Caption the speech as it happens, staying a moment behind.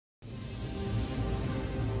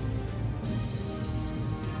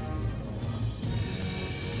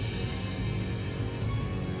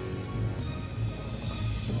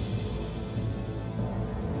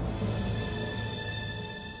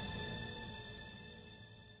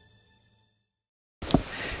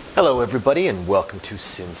Hello everybody and welcome to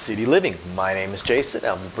Sin City Living. My name is Jason.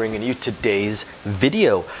 I'm bringing you today's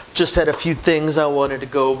video. Just had a few things I wanted to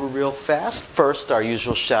go over real fast. First, our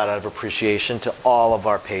usual shout out of appreciation to all of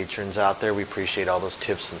our patrons out there. We appreciate all those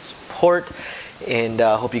tips and support, and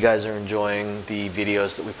hope you guys are enjoying the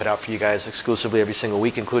videos that we put out for you guys exclusively every single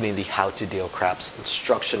week, including the How to Deal Craps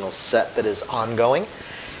instructional set that is ongoing.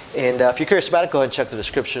 And if you're curious about it, go ahead and check the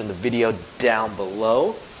description of the video down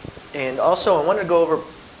below. And also I wanted to go over,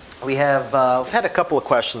 we've had a couple of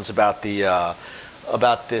questions about the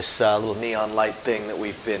this little neon light thing that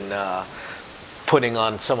we've been putting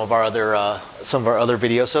on some of our other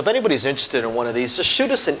videos. So if anybody's interested in one of these, just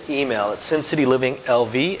shoot us an email at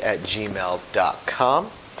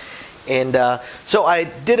sincitylivingLV@gmail.com. And so I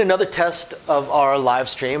did another test of our live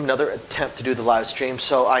stream, another attempt to do the live stream.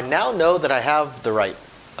 So I now know that I have the right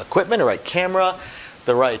equipment, the right camera,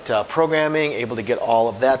 the right programming, able to get all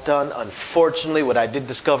of that done. Unfortunately, what I did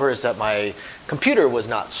discover is that my computer was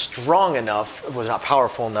not strong enough, was not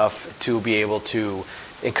powerful enough to be able to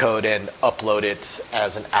encode and upload it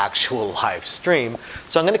as an actual live stream.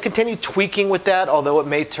 So I'm going to continue tweaking with that, although it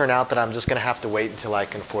may turn out that I'm just going to have to wait until I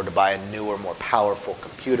can afford to buy a newer, more powerful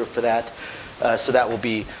computer for that. So that will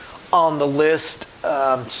be on the list.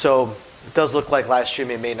 So it does look like live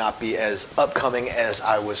streaming may not be as upcoming as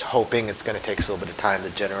I was hoping. It's going to take us a little bit of time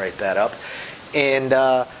to generate that up. And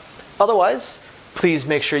otherwise, please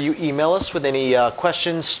make sure you email us with any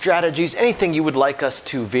questions, strategies, anything you would like us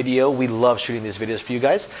to video. We love shooting these videos for you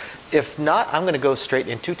guys. If not, I'm going to go straight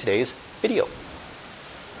into today's video.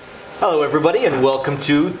 Hello everybody and welcome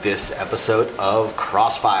to this episode of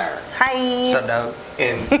Crossfire. Hi. Shut down.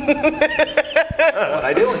 And what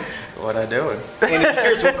I doing? What I doing? And if you're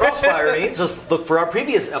curious what Crossfire means, just look for our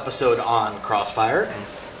previous episode on Crossfire.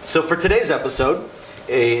 So for today's episode,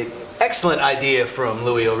 an excellent idea from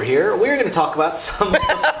Louie over here. We're going to talk about some of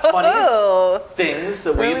the funniest things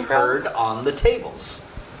that we've heard on the tables.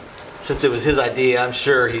 Since it was his idea, I'm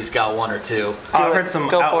sure he's got one or two. I've heard some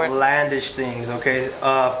outlandish things. Okay,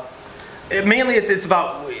 mainly it's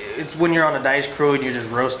when you're on a dice crew and you're just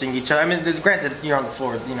roasting each other. I mean, granted, you're on the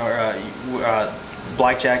floor, you know,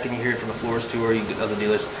 blackjack, and you hear it from the floors too, or you get other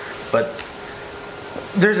dealers. But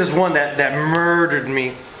there's this one that murdered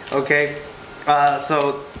me. Okay,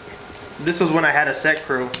 so this was when I had a set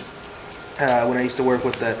crew, when I used to work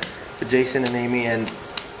with the Jason and Amy, and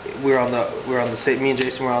we were on the same. Me and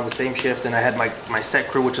Jason were on the same shift, and I had my set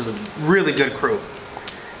crew, which is a really good crew.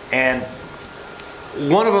 And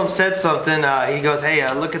one of them said something. He goes, "Hey,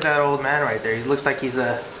 look at that old man right there. He looks like he's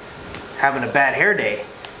having a bad hair day."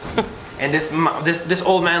 And this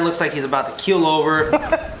old man looks like he's about to keel over.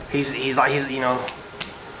 He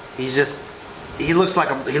looks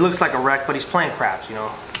like a wreck, but he's playing craps, you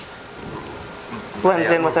know.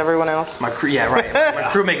 Blends in with everyone else. My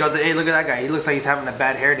crewmate goes, "Hey, look at that guy. He looks like he's having a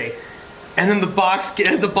bad hair day." And then the box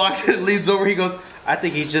leads over. He goes, "I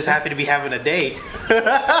think he's just happy to be having a day."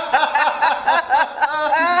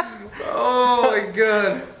 Oh my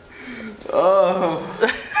god.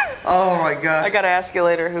 Oh my god. I gotta ask you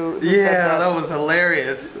later who said that. That was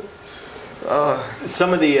hilarious.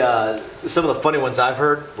 Some of the funny ones I've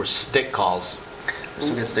heard were stick calls.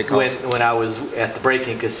 Some good stick calls. When I was at the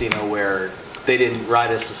break-in casino, where they didn't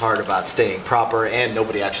ride us as hard about staying proper, and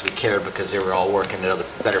nobody actually cared because they were all working at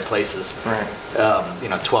better places. Right.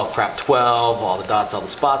 12 crap 12, all the dots, all the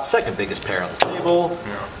spots, second biggest pair on the table.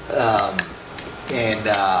 Yeah.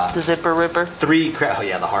 The zipper ripper. 3 crap. Oh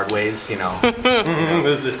yeah, the hard ways. You know.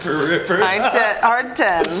 The zipper ripper. Hard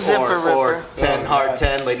 10, zipper ripper. Or 10 hard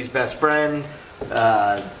 10, lady's best friend.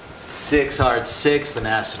 6 hard 6, the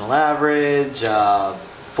national average.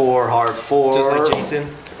 4 hard 4. Just like Jason.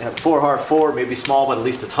 4 hard 4, maybe small, but at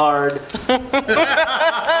least it's hard.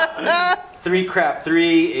 3 crap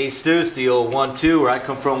 3, ace deuce, the old 1-2. Where I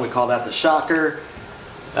come from, we call that the shocker.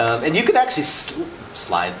 And you can actually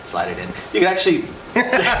slide it in. You can actually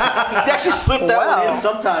slip that one in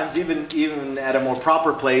sometimes, even at a more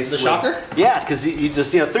proper place. The shocker? Yeah, because you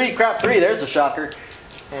just 3 crap 3. There's the shocker.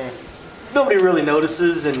 Nobody really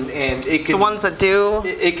notices, and it can. The ones that do.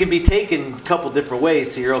 It can be taken a couple different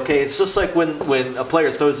ways, so you're okay. It's just like when a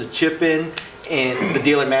player throws a chip in, and the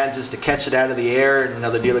dealer manages to catch it out of the air, and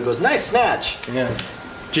another dealer goes, "Nice snatch." Yeah.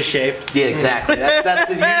 Just shaved. Yeah, exactly. That's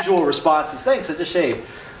the usual response. Is thanks, I just shaved.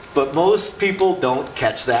 But most people don't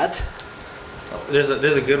catch that. There's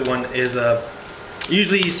a good one. Is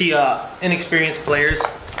usually you see inexperienced players.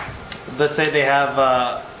 Let's say they have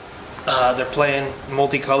they're playing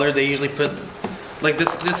multicolored. They usually put, like,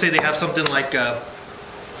 let's say they have something like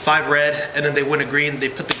 5 red, and then they win a green. They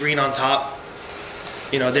put the green on top.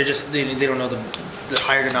 You know, they don't know the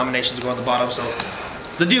higher denominations go on the bottom. So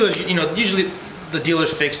The dealers, usually the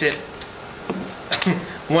dealers fix it.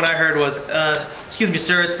 One I heard was, excuse me,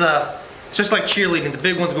 sir, it's just like cheerleading. The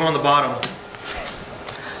big ones go on the bottom.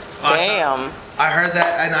 Damn. I heard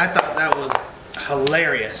that, and I thought that was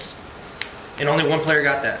hilarious. And only one player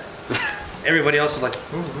got that. Everybody else was like,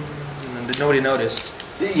 and nobody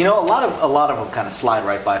noticed. A lot of them kind of slide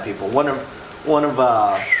right by people. One of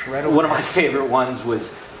my favorite ones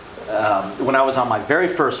was when I was on my very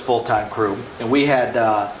first full-time crew, and we had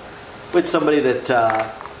with somebody that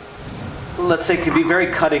let's say could be very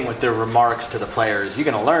cutting with their remarks to the players. You're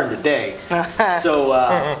gonna learn today. So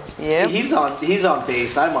yep. he's on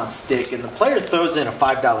base, I'm on stick, and the player throws in a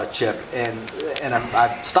 $5 chip, and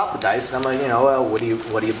I stop the dice, and I'm like, what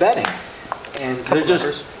are you betting? And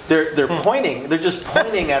they're pointing. They're just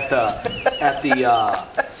pointing at the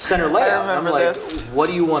center layout. And I'm like, what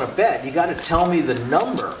do you want to bet? You got to tell me the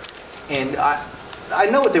number. And I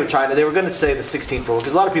know what they were trying to. They were going to say the 16 for 1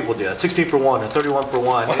 because a lot of people do that. 16 for 1 and 31 for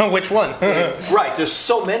 1. Which one? Right. There's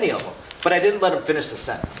so many of them. But I didn't let him finish the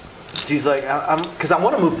sentence. So he's like, because I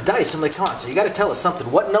want to move the dice. I'm like, come on, so you got to tell us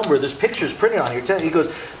something. What number? There's pictures printed on here. He goes,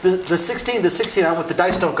 the 16. I'm with the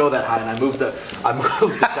dice don't go that high, and I moved the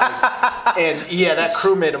dice. And yeah, that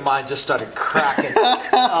crewmate of mine just started cracking.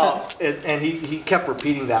 And he kept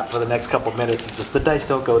repeating that for the next couple minutes. And just the dice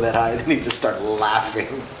don't go that high, and he just started laughing.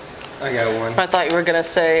 I got one. I thought you were gonna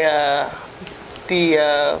say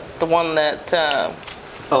the one that.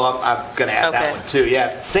 I'm gonna add that one too.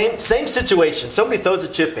 Yeah, same situation. Somebody throws a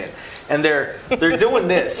chip in, and they're doing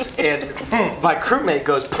this, and my crewmate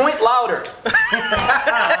goes, "Point louder."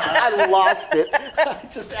 I lost it. I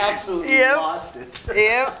just absolutely lost it.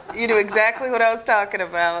 Yep, you knew exactly what I was talking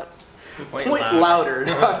about. Point louder.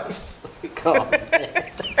 I was just like, oh, man.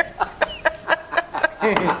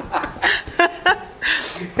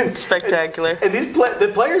 Spectacular. And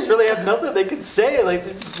the players really have nothing they can say. Like,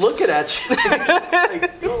 they're just looking at you.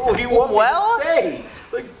 Like, what do you want me to say?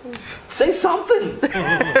 Like, say something.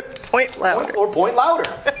 Point louder. Or point louder.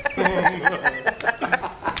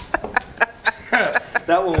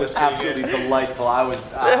 That one was absolutely delightful. I was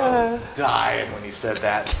dying when he said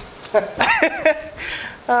that.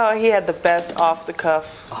 Oh, he had the best off the cuff.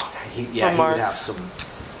 Oh, he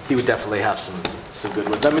would definitely have some good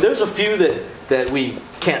ones. I mean, there's a few that we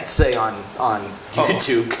can't say on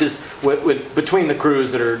YouTube because between the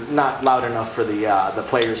crews that are not loud enough for the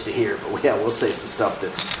players to hear. But we'll say some stuff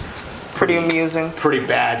that's pretty amusing, pretty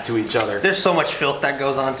bad to each other. There's so much filth that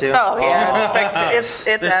goes on too. Oh yeah, it's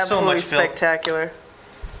absolutely so spectacular.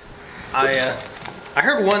 I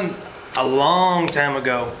heard one a long time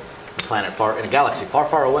ago. Planet far in a galaxy far,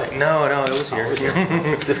 far away. No, it was here.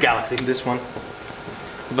 This galaxy. This one.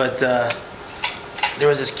 But there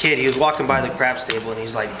was this kid. He was walking by the craps table, and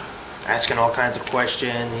he's like asking all kinds of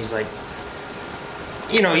questions. He's like,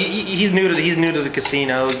 he's new to the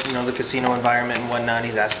casino, the casino environment and whatnot.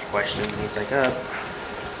 He's asking questions, and he's like,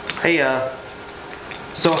 hey,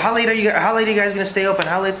 so how late are you guys gonna stay open?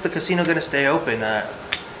 How late's the casino gonna stay open? And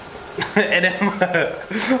then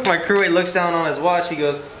my crewmate looks down on his watch. He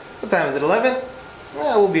goes, what time is it? 11?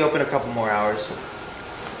 Yeah, we'll be open a couple more hours.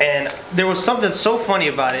 And there was something so funny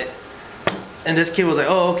about it. And this kid was like,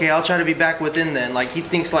 oh, okay, I'll try to be back within then. Like, he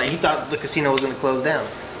thought the casino was going to close down.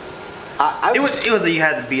 It was a you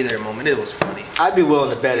had to be there moment. It was funny. I'd be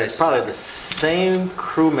willing to bet it's probably the same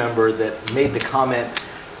crew member that made the comment.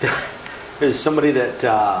 There's somebody that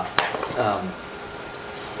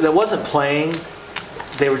wasn't playing.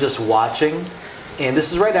 They were just watching. And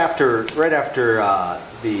this is right after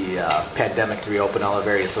the pandemic to reopen, all the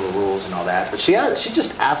various little rules and all that. But she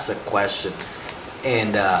just asked a question,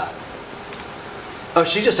 and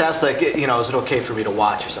she just asked like, is it okay for me to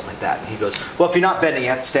watch or something like that? And he goes, well, if you're not betting, you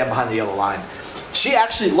have to stand behind the yellow line. She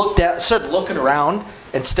actually started looking around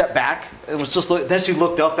and stepped back and was just then she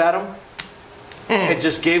looked up at him and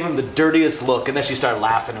just gave him the dirtiest look, and then she started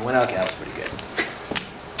laughing and went, okay, that was pretty good.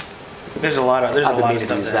 There's a lot of I've been meaning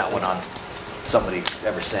to use that one on somebody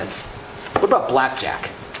ever since. What about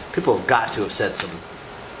blackjack? People have got to have said some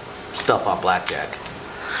stuff on blackjack.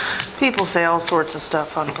 People say all sorts of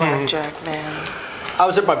stuff on blackjack, man. I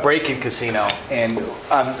was at my break-in casino, and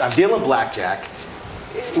I'm dealing blackjack.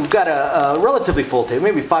 We've got a relatively full table,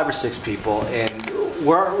 maybe 5 or 6 people, and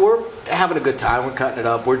we're having a good time. We're cutting it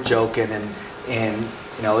up. We're joking, and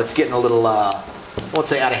it's getting a little, I won't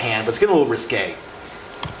say out of hand, but it's getting a little risque.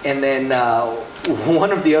 And then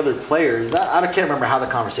one of the other players, I can't remember how the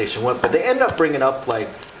conversation went, but they end up bringing up like,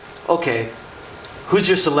 okay, who's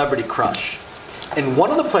your celebrity crush? And one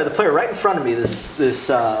of the player right in front of me, this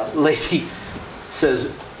lady says,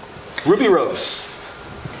 Ruby Rose.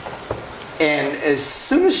 And as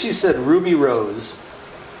soon as she said Ruby Rose,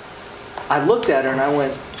 I looked at her and I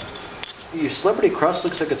went, your celebrity crush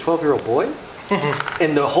looks like a 12-year-old boy?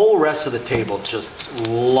 And the whole rest of the table just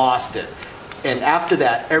lost it. And after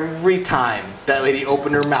that, every time that lady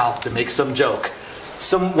opened her mouth to make some joke,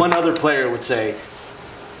 one other player would say,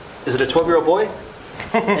 is it a 12-year-old boy?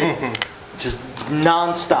 And just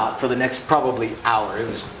nonstop for the next probably hour. It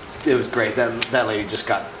was great. That lady just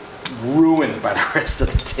got ruined by the rest of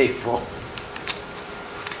the table.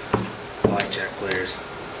 Blackjack players.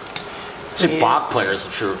 Bach players,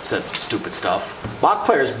 I'm sure, said some stupid stuff. Bach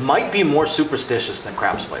players might be more superstitious than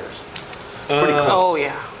craps players. It's pretty close. Oh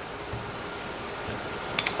yeah.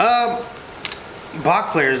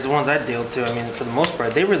 Bach players, the ones I deal to, I mean, for the most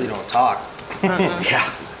part, they really don't talk. Yeah.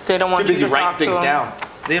 They don't want Too busy you to writing talk to things them. down.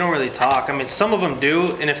 They don't really talk. I mean, some of them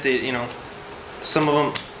do, and if they, some of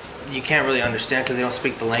them you can't really understand because they don't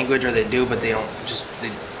speak the language, or they do, but they don't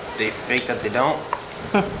they fake that they don't.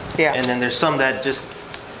 Yeah. And then there's some that just,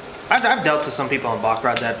 I've dealt to some people on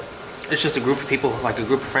Baccarat that it's just a group of people, like a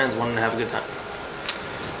group of friends wanting to have a good time.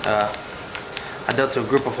 I dealt to a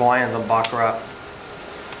group of Hawaiians on Baccarat,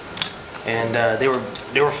 and they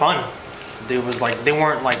were fun. They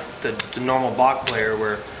weren't like the normal Bach player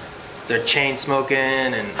where they're chain smoking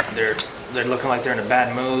and they're looking like they're in a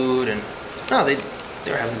bad mood, and no, they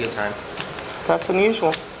were having a good time. That's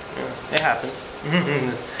unusual. Yeah, it happens.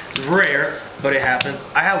 It's rare, but it happens.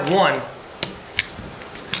 I have one.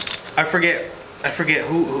 I forget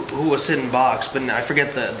who was sitting box, but I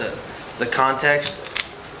forget the context.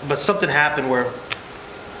 But something happened where.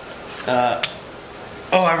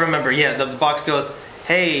 Oh, I remember. Yeah, the box goes,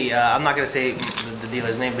 "Hey, I'm not gonna say the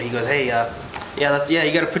dealer's name, but he goes, "Hey, yeah,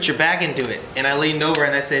 you got to put your back into it." And I leaned over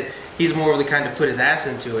and I said, "He's more of the kind to put his ass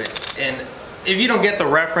into it." And if you don't get the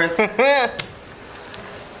reference.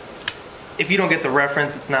 If you don't get the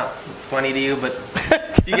reference, it's not funny to you, but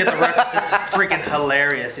if you get the reference, it's freaking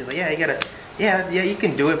hilarious. He's like, yeah, you gotta, yeah, you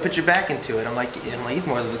can do it. Put your back into it. I'm like, he's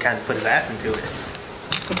more of the kind to put his ass into it.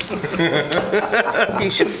 You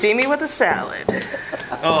should see me with a salad.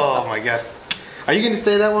 Oh my god. Are you gonna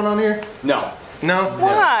say that one on here? No. No?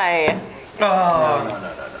 Why? Oh.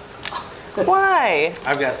 No. Why?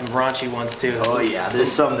 I've got some raunchy ones too. Oh yeah, there's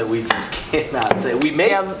some that we just cannot say. We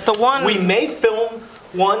may we may film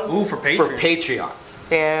one for Patreon.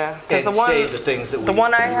 Yeah, And say the things that we the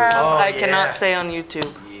one I have, Oh, I yeah. cannot say on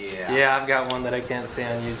YouTube. Yeah. Yeah, I've got one that I can't say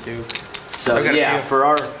on YouTube. So I've got a yeah, few. for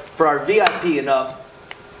our VIP and up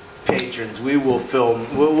patrons, we will film.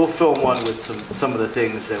 We'll film one with some of the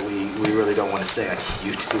things that we really don't want to say on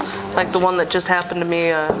YouTube. Like the one that just happened to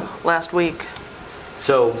me last week.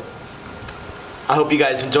 So I hope you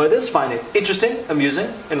guys enjoy this, find it interesting,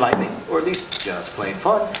 amusing, enlightening, or at least just plain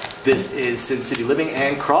fun. This is Sin City Living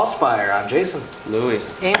and Crossfire. I'm Jason. Louis.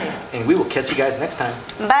 Amy. And we will catch you guys next time.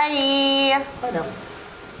 Bye. Bye now.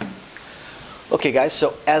 Okay guys,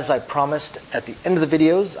 so as I promised at the end of the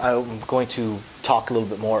videos, I'm going to talk a little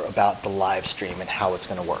bit more about the live stream and how it's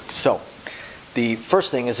going to work. So the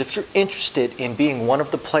first thing is, if you're interested in being one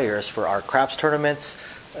of the players for our craps tournaments,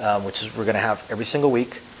 which is we're going to have every single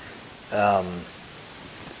week,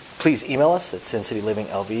 please email us at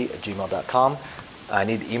sincitylivinglv@gmail.com. I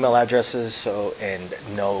need the email addresses and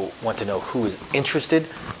want to know who is interested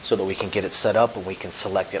so that we can get it set up and we can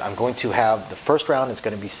select it. I'm going to have the first round is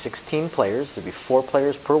going to be 16 players. There'll be 4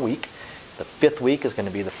 players per week. The 5th week is going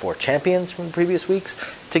to be the 4 champions from the previous weeks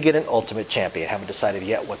to get an ultimate champion. Haven't decided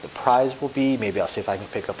yet what the prize will be. Maybe I'll see if I can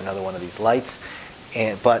pick up another one of these lights.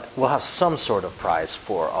 But we'll have some sort of prize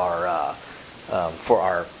for our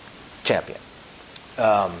champion.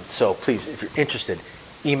 So please, if you're interested,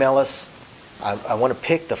 email us. I want to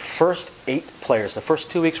pick the first 8 players, the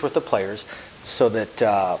first 2 weeks worth of players, so that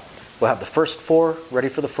we'll have the first 4 ready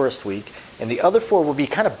for the first week, and the other 4 will be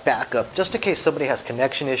kind of backup, just in case somebody has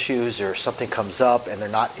connection issues or something comes up and they're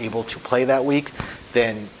not able to play that week.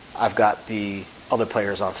 Then I've got the other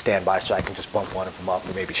players on standby, so I can just bump one of them up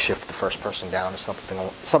or maybe shift the first person down or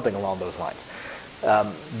something along those lines.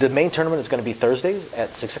 The main tournament is going to be Thursdays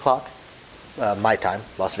at 6 o'clock, my time,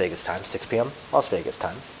 Las Vegas time, 6 p.m. Las Vegas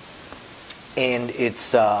time. And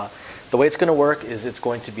it's the way it's going to work is it's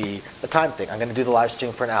going to be a time thing. I'm going to do the live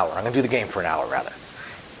stream for an hour. I'm going to do the game for an hour, rather.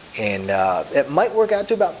 And it might work out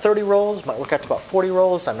to about 30 rolls, might work out to about 40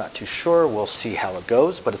 rolls. I'm not too sure. We'll see how it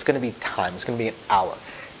goes. But it's going to be time. It's going to be an hour.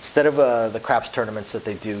 Instead of the craps tournaments that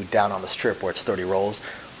they do down on the strip where it's 30 rolls,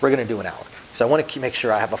 we're going to do an hour. So I want to make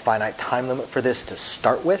sure I have a finite time limit for this to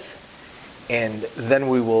start with, and then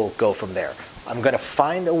we will go from there. I'm going to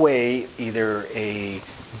find a way, either a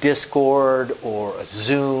Discord or a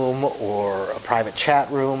Zoom or a private chat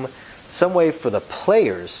room, some way for the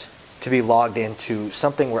players to be logged into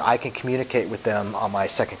something where I can communicate with them on my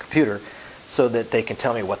second computer so that they can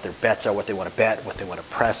tell me what their bets are, what they want to bet, what they want to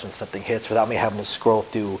press when something hits, without me having to scroll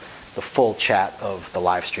through the full chat of the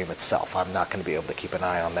live stream itself. I'm not going to be able to keep an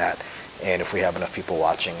eye on that. And if we have enough people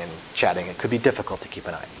watching and chatting, it could be difficult to keep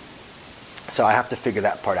an eye. So I have to figure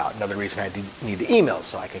that part out. Another reason I need the emails,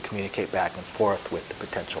 so I can communicate back and forth with the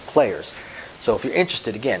potential players. So if you're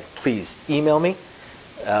interested, again, please email me.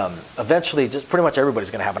 Eventually, just pretty much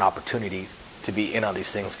everybody's going to have an opportunity to be in on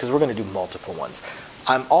these things, because we're going to do multiple ones.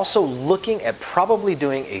 I'm also looking at probably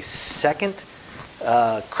doing a second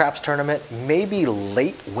craps tournament, maybe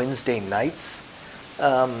late Wednesday nights,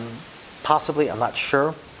 possibly, I'm not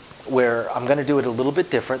sure, where I'm going to do it a little bit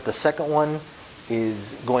different. The second one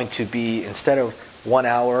is going to be, instead of 1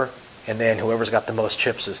 hour and then whoever's got the most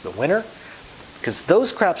chips is the winner, because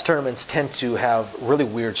those craps tournaments tend to have really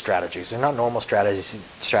weird strategies. They're not normal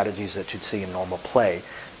strategies that you'd see in normal play,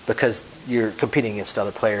 because you're competing against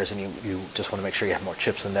other players and you just want to make sure you have more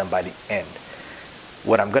chips than them by the end.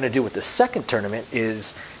 What I'm going to do with the second tournament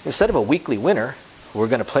is, instead of a weekly winner, we're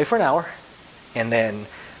going to play for an hour, and then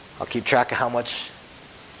I'll keep track of how much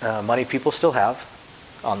money people still have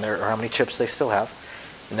on their, or how many chips they still have.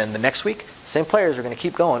 And then the next week, same players are going to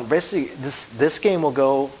keep going. Basically, this game will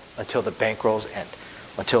go until the bankrolls end,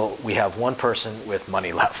 until we have one person with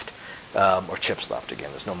money left, or chips left. Again,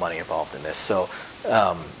 there's no money involved in this. So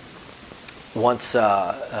once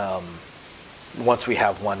we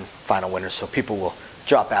have one final winner, so people will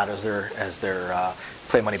drop out as their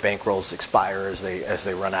play money bankrolls expire, as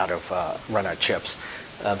they run out of chips.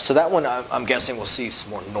 So that one, I'm guessing we'll see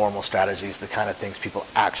some more normal strategies, the kind of things people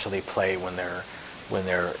actually play when they're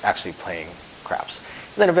actually playing craps.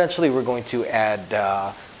 And then eventually we're going to add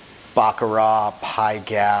baccarat, pai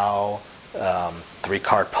gow,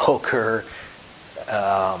 three-card poker,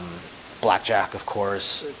 blackjack, of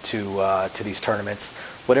course, to these tournaments.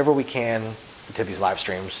 Whatever we can, to these live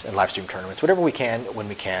streams and live stream tournaments, whatever we can, when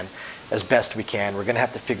we can, as best we can. We're going to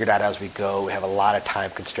have to figure it out as we go. We have a lot of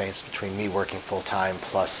time constraints between me working full-time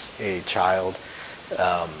plus a child.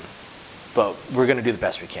 But we're going to do the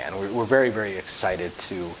best we can. We're very, very excited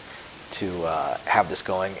to have this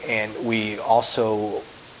going. And we also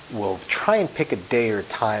will try and pick a day or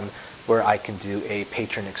time where I can do a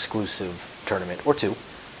patron-exclusive tournament, or two.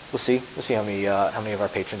 We'll see. We'll see how many of our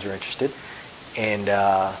patrons are interested, and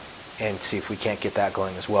see if we can't get that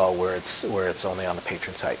going as well, where it's only on the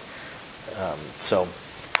patron site. So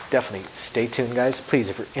definitely stay tuned, guys. Please,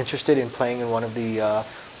 if you're interested in playing in one of the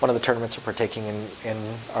tournaments or partaking in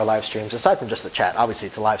our live streams, aside from just the chat, obviously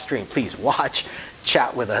it's a live stream, please watch,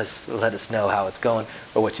 chat with us, let us know how it's going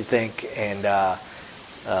or what you think, and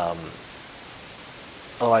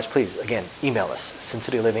otherwise, please, again, email us,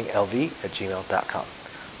 sincityliving.lv@gmail.com.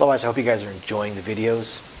 Otherwise, I hope you guys are enjoying the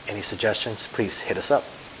videos. Any suggestions, please hit us up.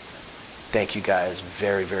 Thank you guys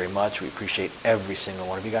very, very much. We appreciate every single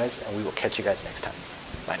one of you guys, and we will catch you guys next time.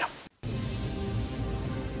 Bye now.